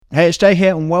Hey, it's Jay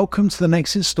here and welcome to the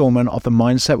next installment of the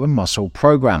Mindset with Muscle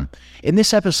program. In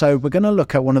this episode, we're going to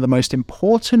look at one of the most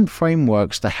important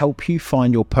frameworks to help you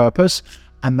find your purpose,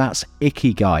 and that's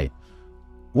Ikigai.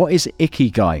 What is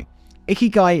Ikigai?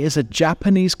 Ikigai is a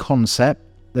Japanese concept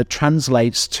that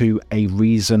translates to a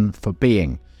reason for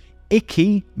being.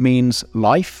 Iki means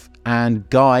life and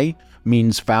gai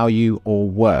means value or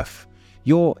worth.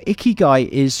 Your Ikigai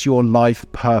is your life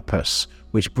purpose,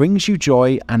 which brings you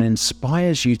joy and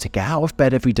inspires you to get out of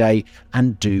bed every day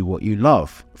and do what you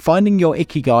love. Finding your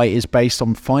Ikigai is based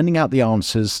on finding out the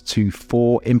answers to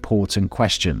 4 important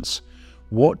questions.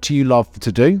 What do you love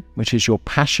to do, which is your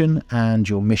passion and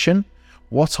your mission?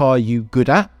 What are you good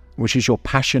at, which is your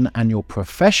passion and your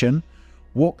profession?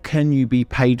 What can you be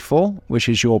paid for, which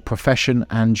is your profession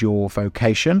and your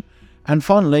vocation? And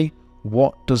finally,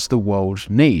 what does the world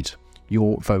need?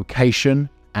 Your vocation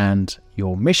and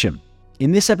your mission.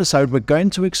 In this episode, we're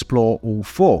going to explore all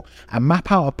 4 and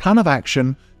map out a plan of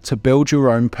action to build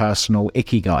your own personal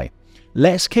Ikigai.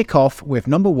 Let's kick off with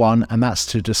number 1, and that's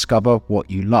to discover what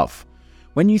you love.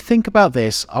 When you think about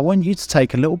this, I want you to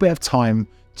take a little bit of time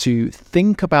to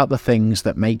think about the things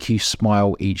that make you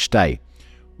smile each day.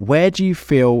 Where do you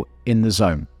feel in the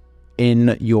zone,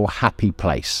 in your happy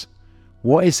place?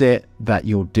 What is it that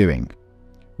you're doing?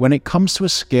 When it comes to a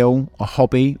skill, a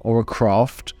hobby, or a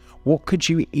craft, what could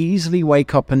you easily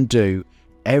wake up and do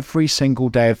every single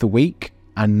day of the week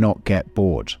and not get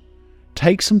bored?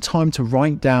 Take some time to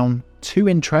write down 2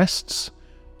 interests,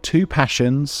 2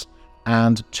 passions,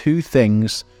 and 2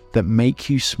 things that make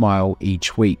you smile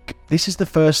each week. This is the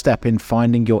first step in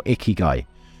finding your Ikigai,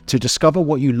 to discover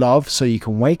what you love so you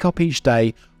can wake up each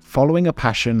day following a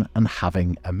passion and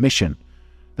having a mission.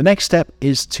 The next step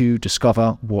is to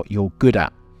discover what you're good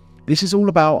at. This is all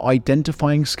about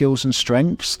identifying skills and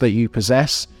strengths that you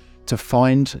possess to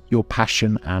find your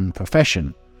passion and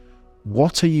profession.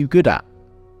 What are you good at?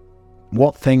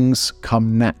 What things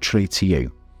come naturally to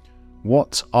you?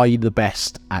 What are you the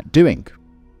best at doing?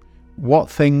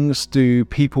 What things do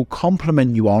people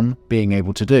compliment you on being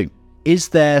able to do? Is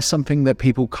there something that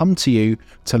people come to you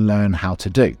to learn how to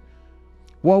do?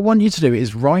 What I want you to do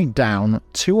is write down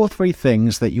 2 or 3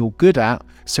 things that you're good at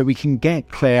so we can get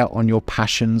clear on your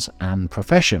passions and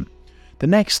profession. The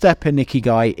next step in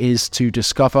Ikigai is to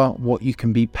discover what you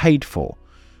can be paid for.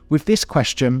 With this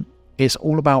question, it's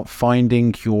all about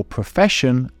finding your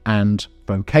profession and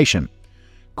vocation.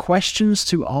 Questions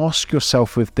to ask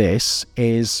yourself with this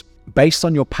is, based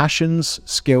on your passions,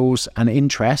 skills, and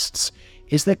interests,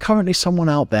 is there currently someone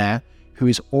out there who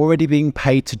is already being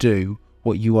paid to do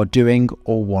what you are doing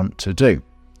or want to do?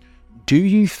 Do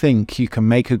you think you can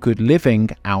make a good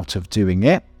living out of doing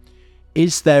it?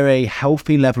 Is there a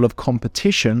healthy level of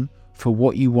competition for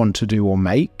what you want to do or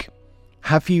make?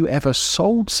 Have you ever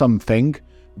sold something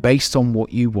based on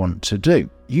what you want to do?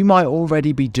 You might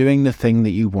already be doing the thing that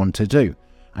you want to do.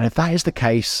 And if that is the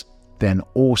case, then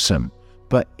awesome.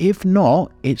 But if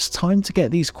not, it's time to get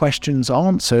these questions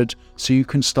answered so you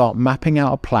can start mapping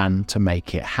out a plan to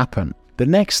make it happen. The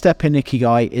next step in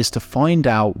Ikigai is to find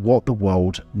out what the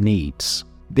world needs.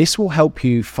 This will help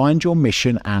you find your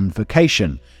mission and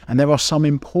vocation, and there are some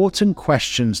important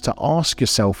questions to ask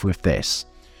yourself with this.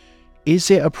 Is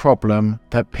it a problem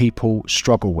that people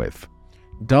struggle with?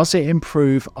 Does it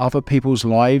improve other people's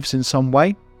lives in some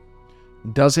way?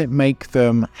 Does it make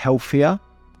them healthier,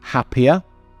 happier?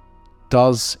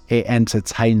 Does it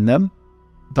entertain them?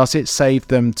 Does it save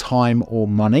them time or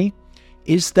money?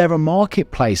 Is there a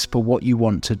marketplace for what you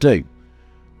want to do?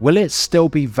 Will it still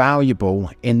be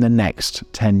valuable in the next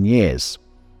 10 years?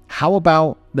 How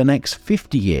about the next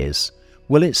 50 years?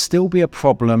 Will it still be a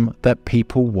problem that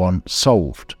people want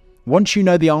solved? Once you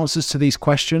know the answers to these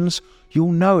questions,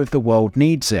 you'll know if the world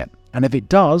needs it. And if it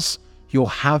does, you'll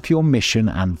have your mission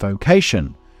and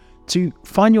vocation. To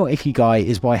find your Ikigai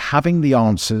is by having the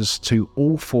answers to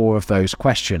all 4 of those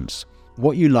questions.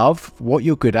 What you love, what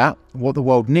you're good at, what the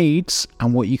world needs,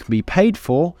 and what you can be paid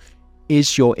for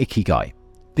is your Ikigai.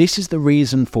 This is the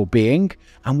reason for being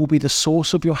and will be the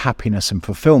source of your happiness and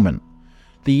fulfillment.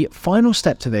 The final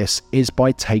step to this is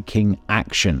by taking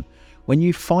action. When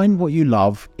you find what you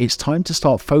love, it's time to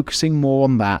start focusing more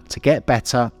on that to get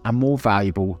better and more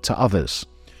valuable to others.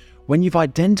 When you've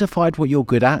identified what you're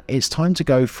good at, it's time to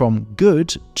go from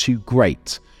good to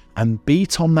great and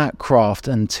beat on that craft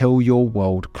until you're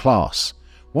world class.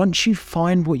 Once you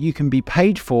find what you can be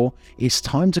paid for, it's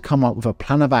time to come up with a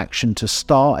plan of action to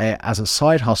start it as a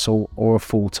side hustle or a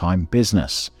full-time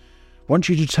business. Once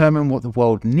you determine what the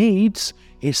world needs,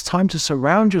 it's time to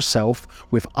surround yourself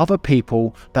with other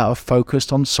people that are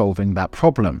focused on solving that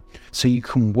problem, so you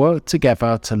can work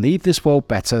together to leave this world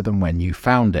better than when you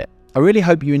found it. I really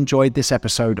hope you enjoyed this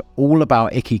episode all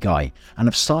about Ikigai and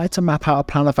have started to map out a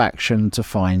plan of action to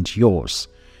find yours.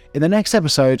 In the next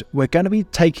episode, we're going to be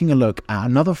taking a look at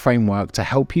another framework to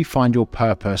help you find your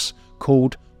purpose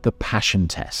called the passion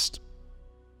test.